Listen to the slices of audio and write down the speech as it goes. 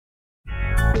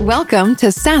Welcome to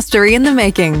SaaStory in the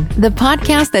Making, the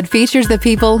podcast that features the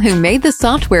people who made the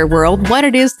software world what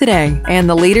it is today and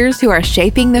the leaders who are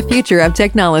shaping the future of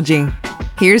technology.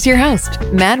 Here's your host,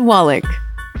 Matt Wallach.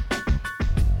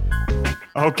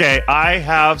 Okay, I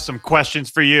have some questions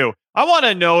for you. I want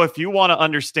to know if you want to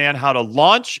understand how to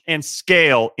launch and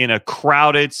scale in a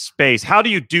crowded space. How do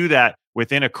you do that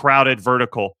within a crowded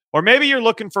vertical? Or maybe you're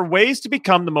looking for ways to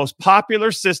become the most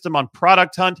popular system on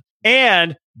Product Hunt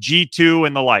and G2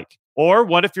 and the like. Or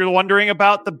what if you're wondering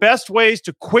about the best ways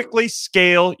to quickly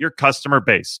scale your customer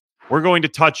base? We're going to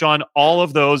touch on all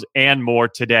of those and more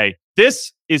today.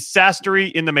 This is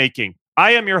SaaStory in the Making.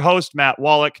 I am your host, Matt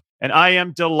Wallach, and I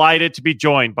am delighted to be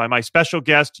joined by my special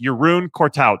guest, Jeroen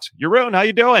Korthout. Jeroen, how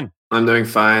you doing? I'm doing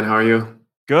fine. How are you?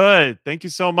 Good. Thank you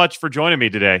so much for joining me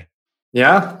today.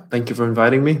 Yeah, thank you for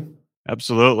inviting me.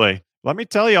 Absolutely. Let me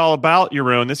tell you all about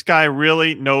Jeroen. This guy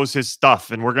really knows his stuff,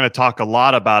 and we're going to talk a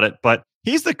lot about it. But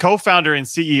he's the co-founder and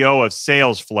CEO of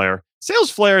SalesFlare.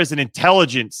 SalesFlare is an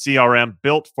intelligent CRM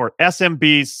built for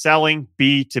SMBs selling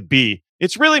B2B.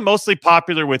 It's really mostly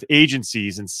popular with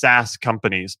agencies and SaaS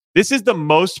companies. This is the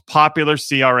most popular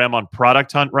CRM on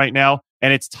Product Hunt right now,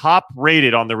 and it's top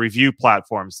rated on the review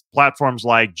platforms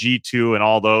like G2 and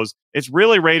all those. It's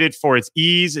really rated for its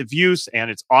ease of use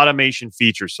and its automation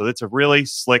features. So it's a really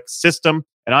slick system.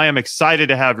 And I am excited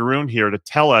to have Jeroen here to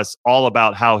tell us all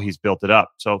about how he's built it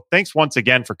up. So thanks once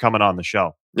again for coming on the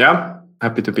show. Yeah,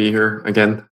 happy to be here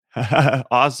again.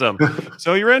 Awesome.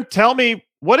 So Jeroen, tell me,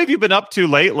 what have you been up to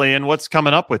lately and what's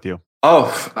coming up with you?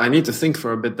 Oh, I need to think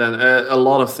for a bit then. A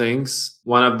lot of things.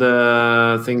 One of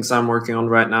the things I'm working on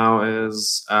right now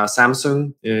is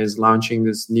Samsung is launching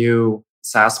this new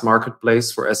SaaS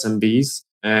marketplace for SMBs.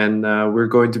 And we're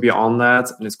going to be on that.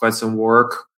 And it's quite some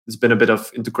work. There's been a bit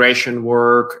of integration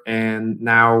work. And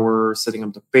now we're setting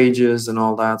up the pages and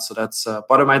all that. So that's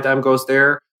part of my time goes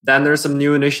there. Then there's some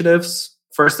new initiatives.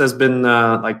 First has been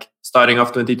starting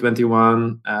off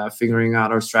 2021, figuring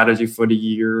out our strategy for the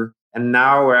year. And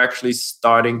now we're actually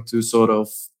starting to sort of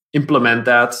implement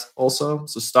that also.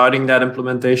 So starting that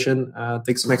implementation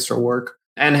takes some extra work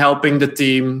and helping the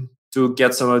team to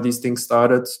get some of these things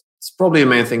started. It's probably the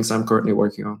main things I'm currently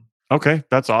working on. Okay,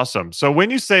 that's awesome. So when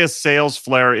you say a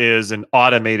SalesFlare is an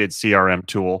automated CRM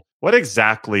tool, what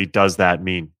exactly does that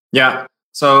mean? Yeah,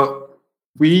 so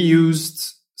we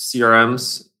used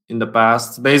CRMs in the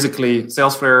past. Basically,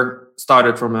 SalesFlare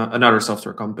started from another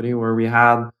software company where we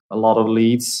had a lot of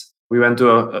leads. We went to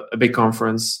a big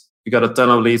conference. We got a ton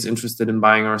of leads interested in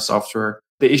buying our software.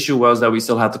 The issue was that we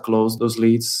still had to close those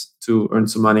leads to earn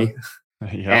some money.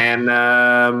 Yeah. And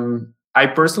I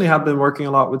personally have been working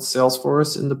a lot with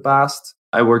Salesforce in the past.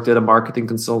 I worked at a marketing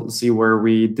consultancy where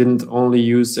we didn't only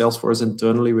use Salesforce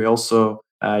internally, we also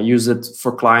use it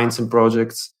for clients and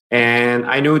projects. And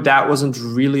I knew that wasn't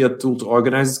really a tool to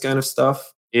organize this kind of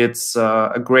stuff. It's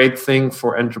a great thing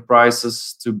for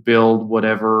enterprises to build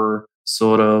whatever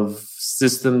sort of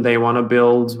system they want to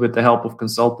build with the help of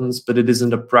consultants, but it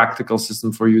isn't a practical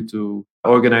system for you to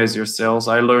organize your sales.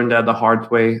 I learned that the hard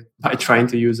way by trying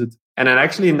to use it. And then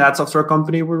actually in that software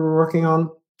company we were working on,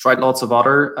 tried lots of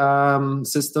other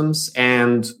systems,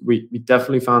 and we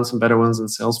definitely found some better ones in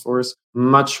Salesforce,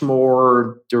 much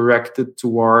more directed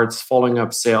towards following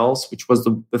up sales, which was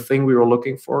the thing we were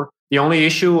looking for. The only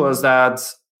issue was that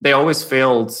they always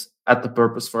failed at the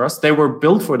purpose for us. They were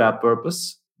built for that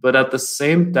purpose, but at the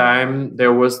same time,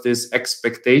 there was this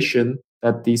expectation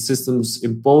that these systems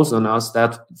impose on us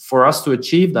that for us to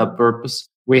achieve that purpose,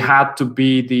 we had to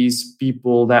be these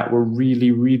people that were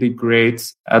really, really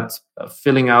great at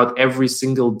filling out every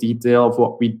single detail of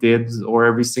what we did or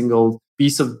every single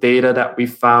piece of data that we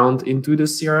found into the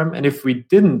CRM. And if we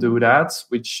didn't do that,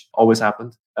 which always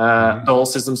happened, the whole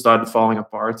system started falling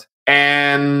apart.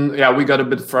 And yeah, we got a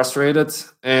bit frustrated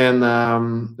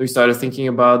and we started thinking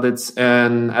about it.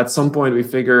 And at some point we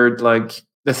figured like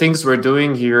the things we're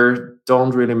doing here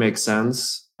don't really make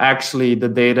sense. Actually, the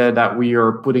data that we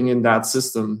are putting in that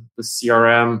system, the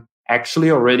CRM,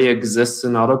 actually already exists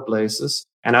in other places.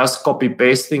 And us copy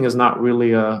pasting is not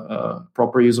really a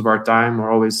proper use of our time.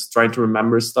 We're always trying to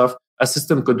remember stuff. A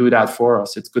system could do that for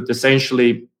us. It could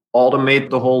essentially automate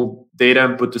the whole data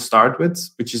input to start with,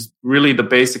 which is really the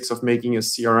basics of making a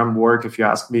CRM work, if you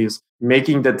ask me, is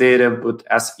making the data input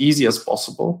as easy as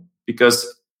possible. Because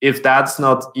if that's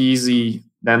not easy,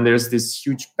 then there's this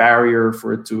huge barrier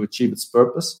for it to achieve its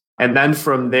purpose. And then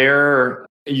from there,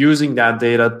 using that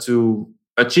data to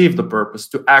achieve the purpose,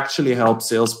 to actually help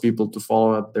salespeople to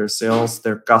follow up their sales,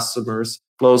 their customers,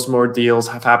 close more deals,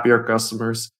 have happier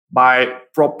customers by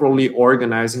properly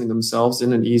organizing themselves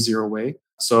in an easier way.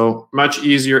 So much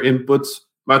easier input,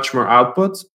 much more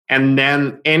output. And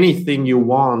then anything you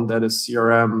want that a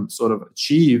CRM sort of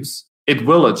achieves, it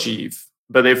will achieve.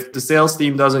 But if the sales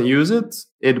team doesn't use it,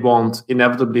 it won't.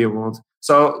 Inevitably, it won't.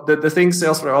 So the thing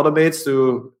Salesforce automates,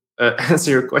 to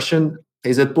answer your question,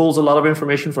 is it pulls a lot of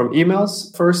information from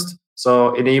emails first.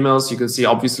 So in emails, you can see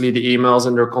obviously the emails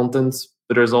and their content,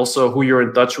 but there's also who you're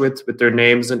in touch with their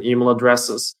names and email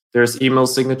addresses. There's email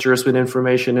signatures with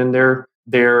information in there.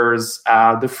 There's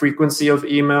the frequency of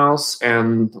emails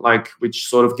and which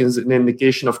sort of gives an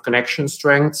indication of connection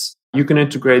strengths. You can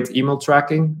integrate email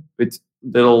tracking with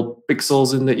little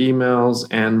pixels in the emails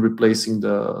and replacing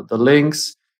the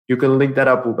links. You can link that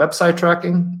up with website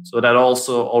tracking. So that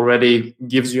also already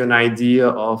gives you an idea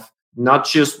of not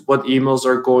just what emails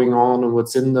are going on and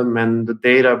what's in them and the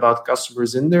data about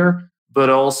customers in there, but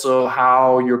also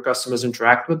how your customers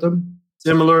interact with them.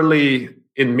 Similarly,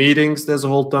 in meetings, there's a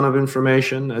whole ton of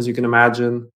information. As you can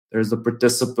imagine, there's the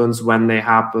participants, when they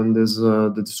happen, there's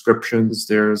the descriptions,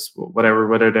 there's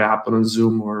whether they happen on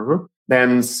Zoom or whatever.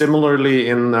 Then similarly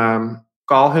in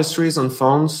call histories on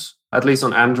phones, at least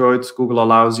on Android, Google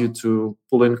allows you to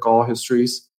pull in call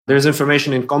histories. There's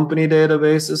information in company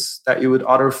databases that you would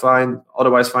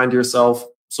otherwise find yourself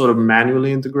sort of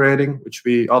manually integrating, which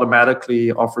we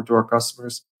automatically offer to our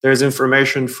customers. There's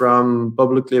information from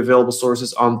publicly available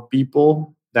sources on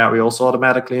people that we also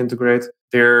automatically integrate.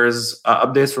 There's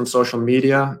updates from social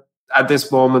media. At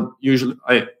this moment, usually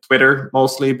Twitter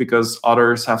mostly, because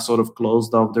others have sort of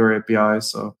closed off their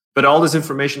APIs. But all this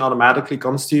information automatically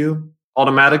comes to you.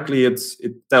 Automatically, it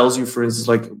tells you, for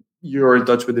instance, you're in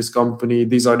touch with this company.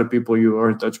 These are the people you are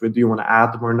in touch with. Do you want to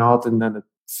add them or not? And then it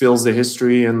fills the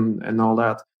history and all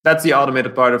that. That's the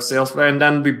automated part of Salesforce. And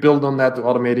then we build on that to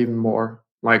automate even more.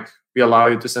 We allow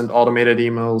you to send automated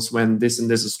emails when this and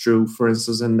this is true, for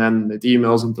instance, and then it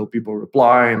emails until people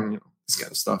reply and this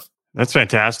kind of stuff. That's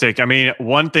fantastic. I mean,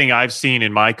 one thing I've seen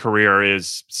in my career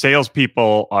is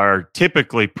salespeople are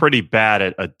typically pretty bad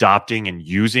at adopting and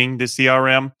using the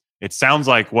CRM. It sounds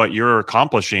like what you're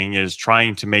accomplishing is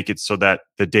trying to make it so that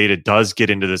the data does get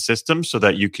into the system so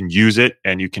that you can use it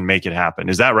and you can make it happen.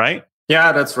 Is that right?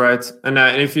 Yeah, that's right. And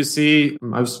if you see,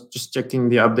 I was just checking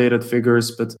the updated figures,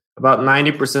 but about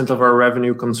 90% of our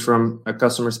revenue comes from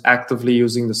customers actively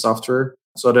using the software.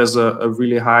 So there's a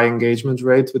really high engagement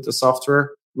rate with the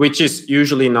software, which is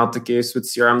usually not the case with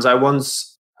CRMs. I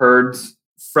once heard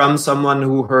from someone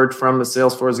who heard from a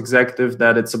Salesforce executive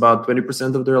that it's about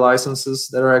 20% of their licenses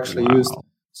that are actually used.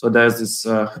 So there's this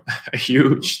a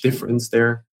huge difference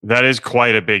there. That is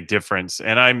quite a big difference.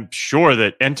 And I'm sure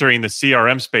that entering the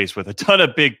CRM space with a ton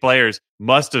of big players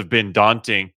must have been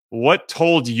daunting. What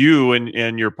told you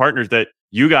and your partners that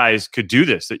you guys could do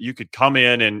this, that you could come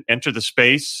in and enter the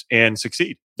space and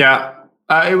succeed? Yeah,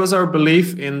 it was our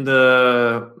belief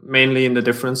mainly in the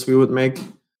difference we would make.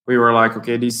 We were like,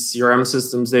 okay, these CRM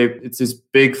systems, it's this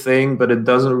big thing, but it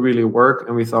doesn't really work.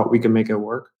 And we thought we could make it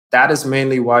work. That is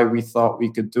mainly why we thought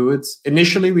we could do it.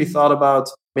 Initially, we thought about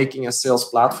making a sales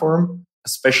platform, a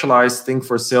specialized thing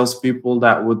for salespeople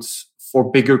that would, for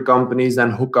bigger companies,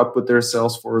 then hook up with their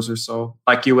Salesforce or so.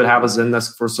 Like you would have a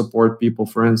Zendesk for support people,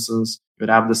 for instance. You would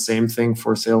have the same thing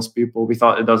for salespeople. We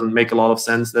thought it doesn't make a lot of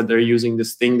sense that they're using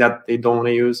this thing that they don't want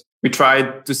to use. We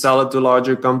tried to sell it to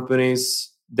larger companies.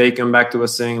 They come back to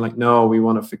us saying no, we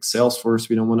want to fix Salesforce.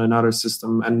 We don't want another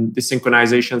system. And the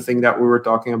synchronization thing that we were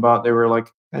talking about, they were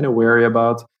kind of wary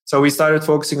about. So we started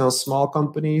focusing on small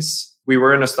companies. We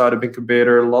were in a startup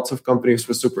incubator. Lots of companies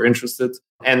were super interested.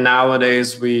 And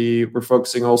nowadays we're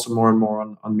focusing also more and more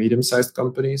on medium-sized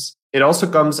companies. It also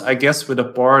comes, I guess, with a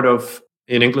part of,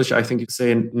 in English, I think you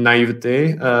say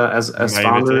naivete as naivete.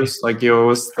 Founders. You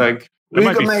always it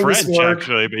might be French,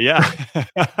 actually, but yeah.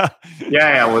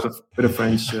 yeah, with a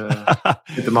French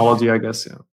etymology, I guess.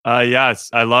 Yeah. Yes,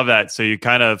 I love that. So you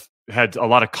kind of had a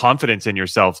lot of confidence in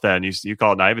yourself then. You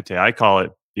call it naivete. I call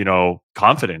it,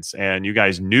 confidence. And you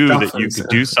guys knew that you could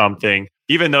do something,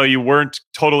 even though you weren't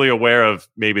totally aware of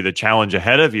maybe the challenge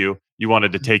ahead of you. You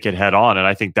wanted to take it head on. And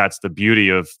I think that's the beauty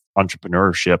of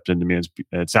entrepreneurship. And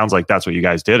it sounds like that's what you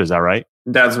guys did. Is that right?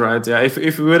 That's right. Yeah.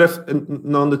 If we would have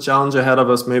known the challenge ahead of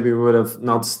us, maybe we would have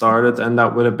not started, and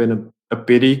that would have been a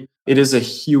pity. It is a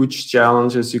huge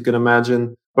challenge, as you can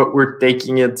imagine, but we're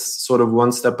taking it sort of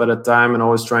one step at a time and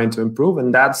always trying to improve.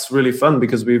 And that's really fun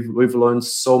because we've learned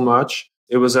so much.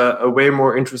 It was a way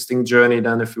more interesting journey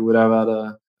than if we would have had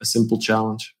a simple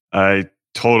challenge. I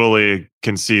totally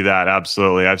can see that.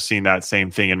 Absolutely. I've seen that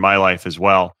same thing in my life as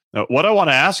well. Now, what I want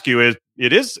to ask you is,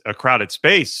 it is a crowded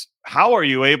space. How are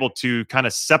you able to kind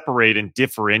of separate and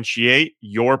differentiate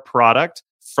your product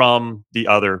from the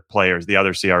other players, the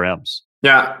other CRMs?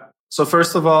 Yeah. So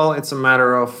first of all, it's a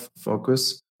matter of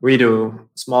focus. We do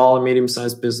small and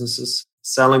medium-sized businesses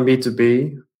selling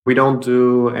B2B. We don't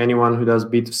do anyone who does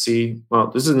B2C. Well,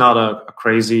 this is not a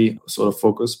crazy sort of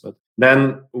focus, but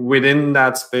then within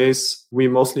that space, we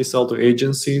mostly sell to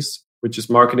agencies, which is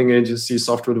marketing agencies,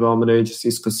 software development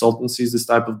agencies, consultancies, this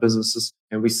type of businesses.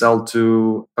 And we sell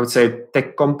to, I would say,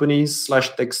 tech companies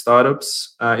 / tech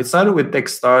startups. It started with tech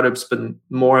startups, but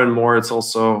more and more, it's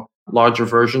also larger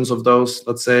versions of those,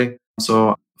 let's say.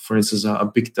 So, for instance, a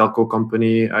big telco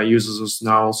company uses us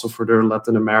now also for their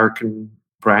Latin American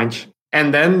branch.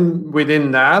 And then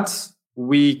within that,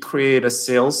 we create a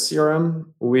sales CRM.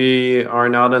 We are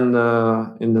not in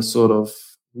the sort of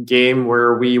game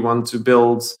where we want to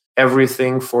build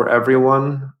everything for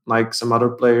everyone, like some other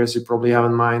players you probably have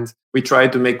in mind. We try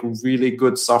to make really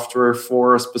good software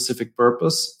for a specific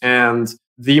purpose. And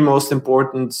the most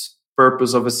important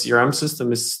purpose of a CRM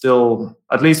system is still,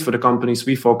 at least for the companies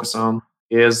we focus on,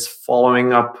 is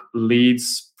following up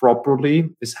leads properly,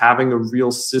 is having a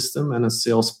real system and a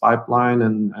sales pipeline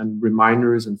and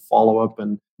reminders and follow-up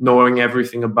and knowing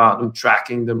everything about them,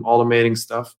 tracking them, automating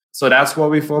stuff. So that's what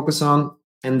we focus on.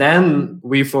 And then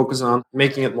we focus on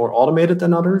making it more automated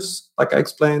than others, like I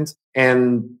explained.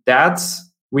 And that's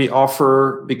we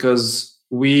offer because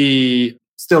we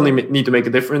still need to make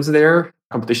a difference there.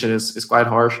 Competition is quite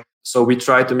harsh. So we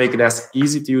try to make it as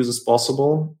easy to use as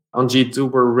possible. On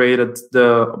G2, we're rated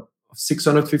the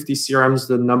 650 CRMs,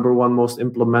 the number one most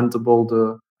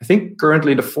implementable, I think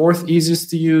currently the fourth easiest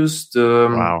to use,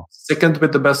 the second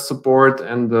with the best support,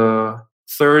 and the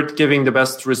third giving the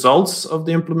best results of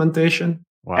the implementation.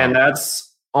 Wow. And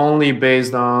that's only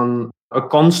based on a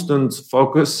constant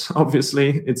focus.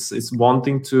 Obviously, it's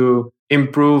wanting to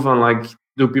improve on, like,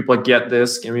 do people get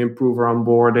this? Can we improve our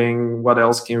onboarding? What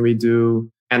else can we do?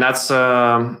 And that's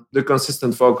the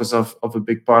consistent focus of a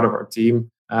big part of our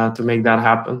team to make that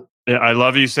happen. Yeah, I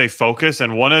love you say focus.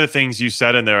 And one of the things you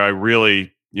said in there I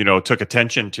really, took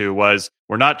attention to was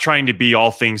we're not trying to be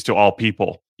all things to all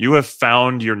people. You have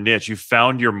found your niche. You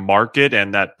found your market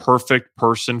and that perfect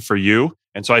person for you.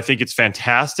 And so I think it's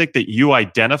fantastic that you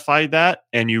identified that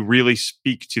and you really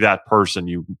speak to that person.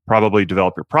 You probably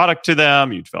develop your product to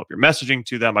them. You develop your messaging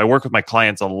to them. I work with my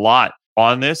clients a lot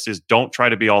on this, is don't try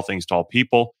to be all things to all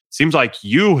people. Seems like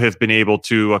you have been able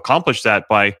to accomplish that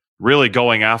by really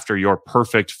going after your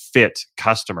perfect fit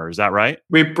customer. Is that right?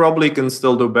 We probably can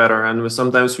still do better. And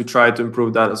sometimes we try to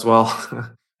improve that as well.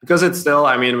 Because it's still,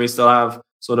 we still have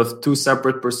sort of two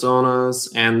separate personas.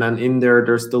 And then in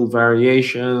there's still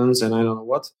variations and I don't know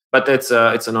what. But it's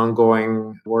an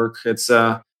ongoing work. It's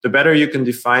the better you can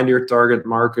define your target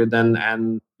market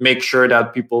and make sure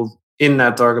that people in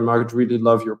that target market really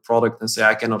love your product and say,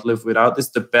 I cannot live without this,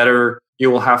 the better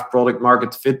you will have product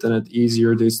market fit and the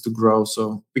easier it is to grow.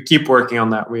 So we keep working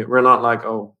on that. We're not like,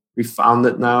 oh, we found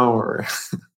it now. Or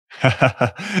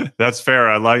That's fair.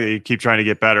 I like that you keep trying to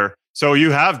get better. So you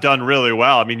have done really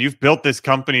well. You've built this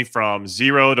company from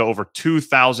 0 to over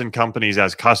 2,000 companies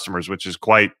as customers, which is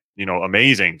quite,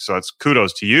 amazing. So it's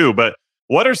kudos to you. But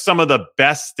what are some of the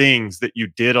best things that you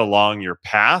did along your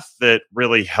path that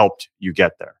really helped you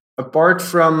get there? Apart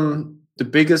from the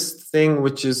biggest thing,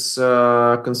 which is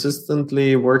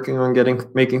consistently working on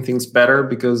making things better,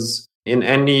 because in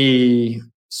any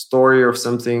story of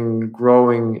something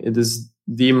growing, it is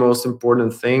the most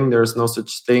important thing. There's no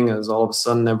such thing as all of a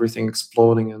sudden everything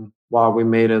exploding and wow, we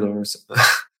made it or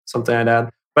something like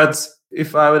that. But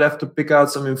if I would have to pick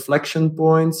out some inflection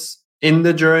points in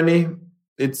the journey,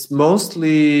 it's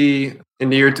mostly in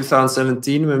the year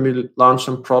 2017 when we launched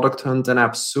on Product Hunt and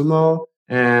AppSumo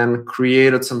and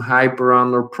created some hype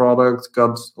around our product,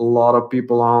 got a lot of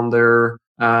people on there,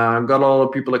 got a lot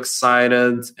of people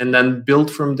excited, and then built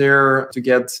from there to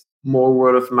get more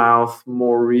word of mouth,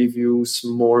 more reviews,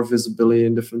 more visibility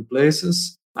in different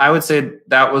places. I would say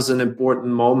that was an important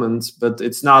moment, but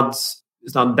it's not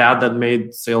that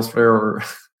made SalesFlare or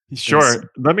Sure.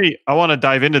 I want to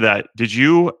dive into that. Did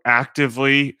you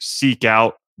actively seek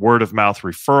out word of mouth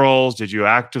referrals? Did you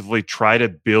actively try to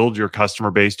build your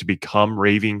customer base to become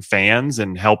raving fans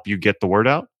and help you get the word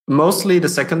out? Mostly the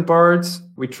second part.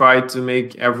 We try to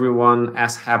make everyone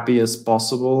as happy as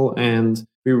possible. And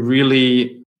we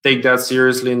really take that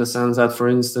seriously in the sense that, for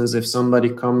instance, if somebody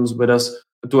comes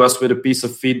to us with a piece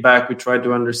of feedback, we try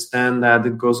to understand that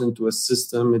it goes into a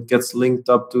system. It gets linked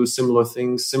up to similar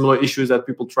things, similar issues that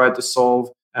people try to solve.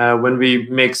 When we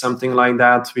make something like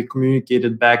that, we communicate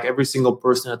it back. Every single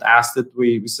person that asked it,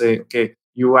 we say, okay,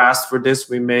 you asked for this,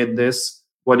 we made this.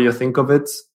 What do you think of it?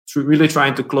 Really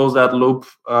trying to close that loop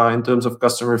in terms of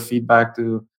customer feedback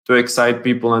to excite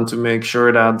people and to make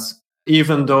sure that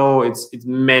even though it's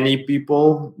many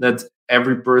people, that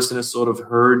every person is sort of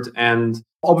heard and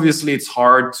Obviously, it's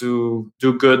hard to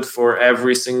do good for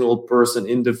every single person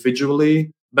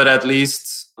individually, but at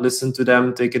least listen to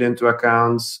them, take it into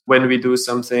account when we do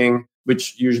something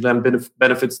which usually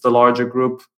benefits the larger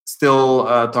group. Still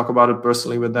talk about it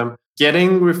personally with them.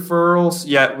 Getting referrals,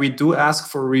 yeah, we do ask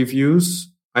for reviews.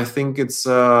 I think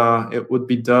it would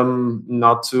be dumb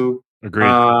not to.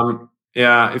 Agreed.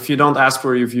 Yeah, if you don't ask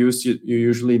for reviews, you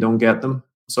usually don't get them.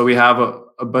 So we have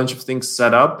a bunch of things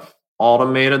set up,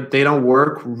 automated. They don't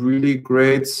work really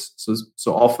great. So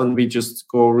often we just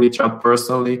go reach out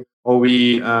personally, or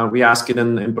we ask it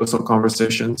in personal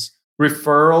conversations.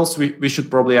 Referrals, we should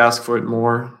probably ask for it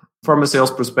more. From a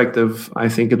sales perspective, I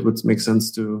think it would make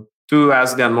sense to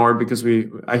ask that more, because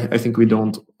I think we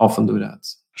don't often do that.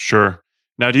 Sure.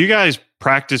 Now, do you guys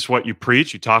practice what you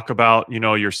preach? You talk about,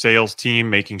 your sales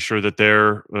team, making sure that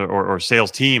or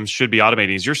sales teams should be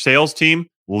automating. Is your sales team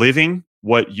living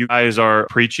what you guys are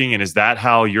preaching? And is that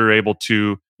how you're able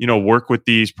to, work with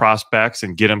these prospects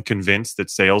and get them convinced that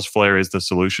Salesflare is the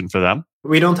solution for them?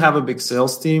 We don't have a big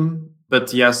sales team,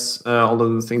 but yes, all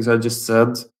of the things I just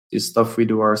said is stuff we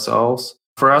do ourselves.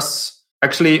 For us,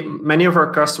 actually, many of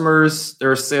our customers,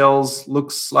 their sales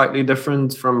looks slightly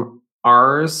different from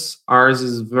ours. Ours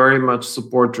is very much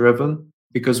support driven,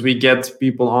 because we get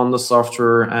people on the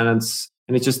software and it's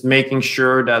just making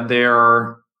sure that they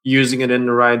are using it in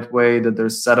the right way, that they're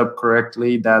set up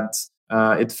correctly, that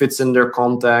it fits in their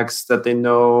context, that they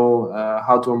know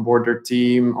how to onboard their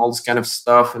team, all this kind of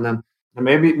stuff. And then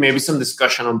maybe some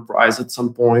discussion on price at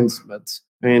some point. But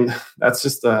I mean, that's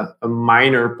just a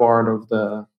minor part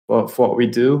of what we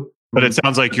do. But it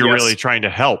sounds like you're really trying to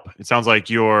help. It sounds like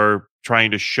you're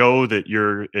trying to show that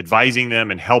you're advising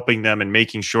them and helping them and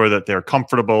making sure that they're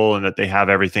comfortable and that they have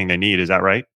everything they need. Is that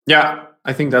right? Yeah,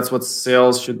 I think that's what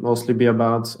sales should mostly be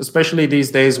about, especially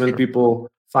these days when people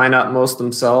find out most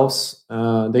themselves.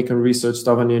 They can research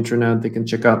stuff on the internet. They can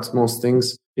check out most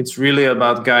things. It's really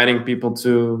about guiding people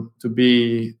to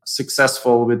be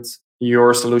successful with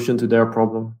your solution to their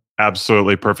problem.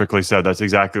 Absolutely. Perfectly said. That's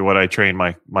exactly what I train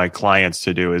my clients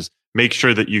to do, is make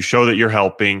sure that you show that you're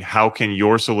helping. How can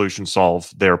your solution solve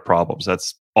their problems?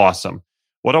 That's awesome.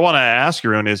 What I want to ask you,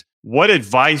 Jeroen, is what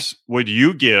advice would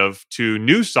you give to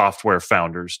new software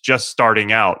founders just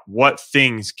starting out? What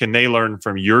things can they learn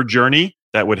from your journey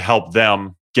that would help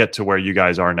them get to where you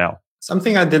guys are now?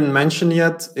 Something I didn't mention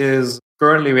yet is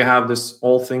currently we have this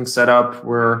whole thing set up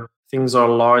where things are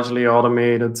largely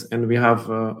automated, and we have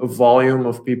a volume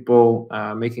of people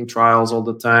making trials all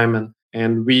the time.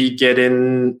 And we get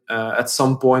in at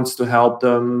some points to help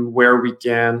them where we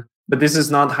can. But this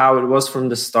is not how it was from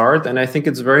the start. And I think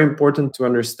it's very important to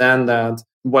understand that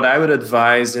what I would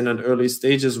advise in an early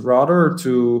stage is rather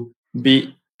to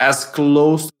be as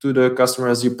close to the customer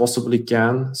as you possibly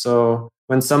can. So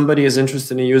when somebody is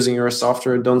interested in using your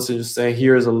software, don't just say,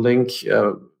 here's a link,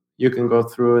 you can go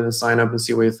through it and sign up and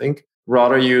see what you think.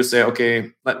 Rather, you say,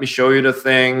 okay, let me show you the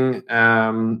thing.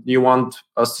 You want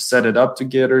us to set it up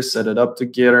together,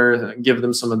 give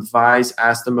them some advice,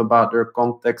 ask them about their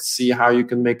context, see how you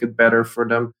can make it better for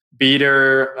them. Be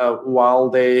there while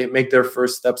they make their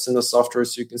first steps in the software,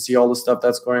 so you can see all the stuff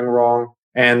that's going wrong,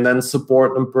 and then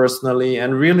support them personally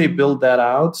and really build that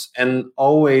out, and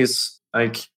always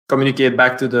communicate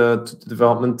back to the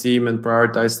development team and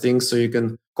prioritize things so you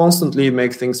can constantly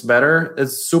make things better.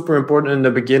 It's super important in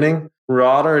the beginning,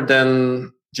 rather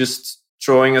than just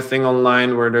throwing a thing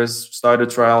online where there's start a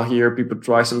trial here, people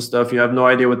try some stuff, you have no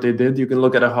idea what they did. You can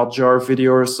look at a Hotjar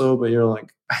video or so, but you're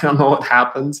like, I don't know what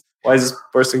happened. Why is this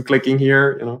person clicking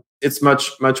here? It's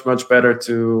much, much, much better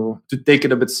to take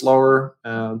it a bit slower,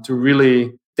 to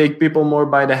really take people more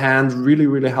by the hand, really,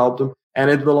 really help them. And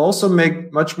it will also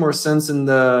make much more sense in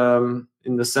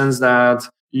the sense that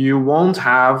you won't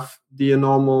have the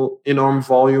enormous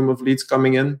volume of leads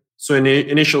coming in. So in the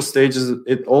initial stages,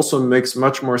 it also makes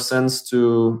much more sense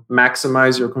to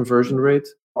maximize your conversion rate.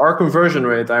 Our conversion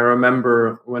rate, I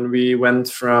remember when we went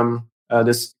from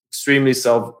this extremely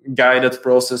self-guided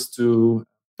process to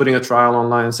putting a trial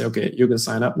online and say, okay, you can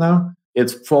sign up now.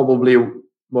 It probably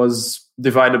was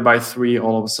divided by 3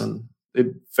 all of a sudden.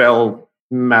 It fell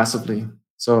massively.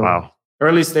 So wow.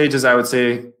 Early stages, I would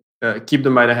say, keep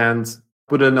them by the hand,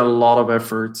 put in a lot of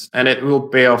effort, and it will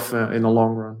pay off in the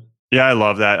long run. Yeah, I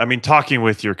love that. I mean, talking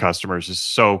with your customers is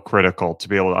so critical to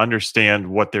be able to understand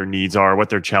what their needs are, what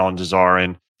their challenges are,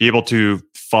 and be able to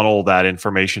funnel that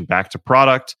information back to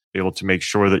product, be able to make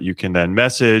sure that you can then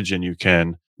message and you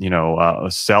can,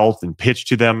 sell and pitch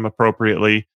to them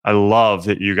appropriately. I love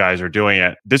that you guys are doing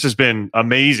it. This has been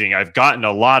amazing. I've gotten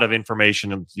a lot of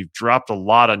information and you've dropped a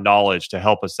lot of knowledge to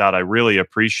help us out. I really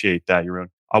appreciate that, Jeroen.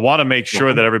 I want to make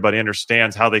sure that everybody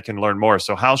understands how they can learn more.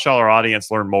 So how shall our audience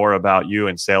learn more about you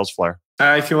and SalesFlare?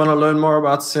 If you want to learn more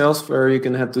about SalesFlare, you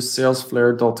can head to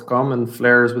salesflare.com, and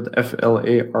Flare is with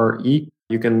Flare.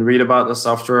 You can read about the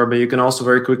software, but you can also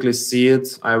very quickly see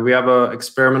it. We have an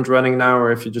experiment running now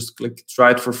where if you just click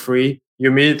try it for free, you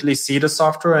immediately see the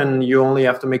software and you only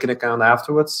have to make an account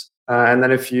afterwards. And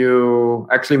then if you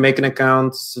actually make an account,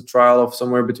 it's a trial of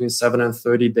somewhere between 7 and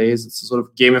 30 days. It's a sort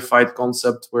of gamified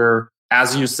concept where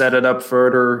as you set it up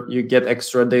further, you get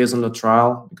extra days on the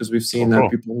trial, because we've seen that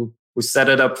people who set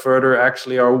it up further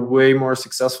actually are way more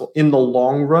successful in the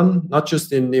long run, not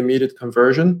just in the immediate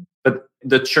conversion, but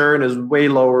the churn is way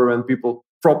lower when people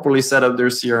properly set up their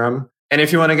CRM. And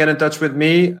if you want to get in touch with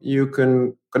me, you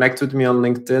can connect with me on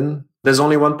LinkedIn. There's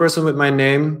only one person with my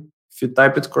name. If you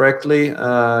type it correctly,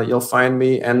 you'll find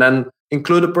me. And then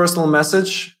include a personal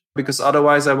message, because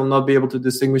otherwise I will not be able to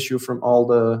distinguish you from all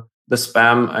the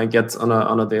spam I get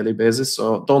on a daily basis.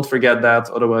 So don't forget that.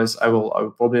 Otherwise, I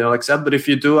will probably not accept. But if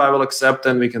you do, I will accept,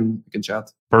 and we can chat.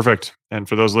 Perfect. And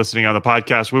for those listening on the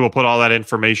podcast, we will put all that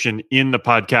information in the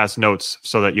podcast notes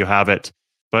so that you have it.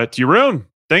 But Jeroen,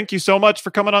 thank you so much for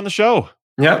coming on the show.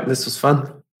 Yeah, this was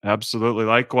fun. Absolutely.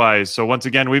 Likewise. So once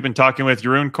again, we've been talking with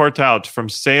Jeroen Korthout from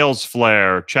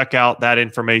SalesFlare. Check out that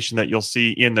information that you'll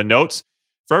see in the notes.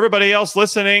 For everybody else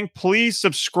listening, please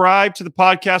subscribe to the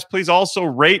podcast. Please also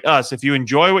rate us. If you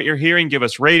enjoy what you're hearing, give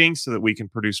us ratings so that we can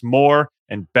produce more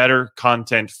and better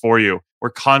content for you. We're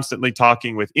constantly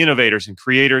talking with innovators and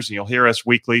creators, and you'll hear us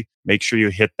weekly. Make sure you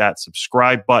hit that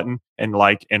subscribe button and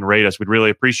like and rate us. We'd really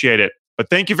appreciate it. But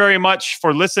thank you very much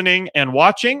for listening and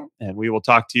watching, and we will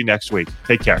talk to you next week.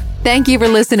 Take care. Thank you for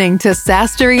listening to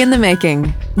SaaStory in the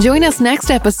Making. Join us next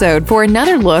episode for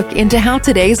another look into how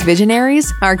today's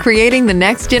visionaries are creating the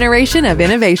next generation of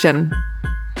innovation.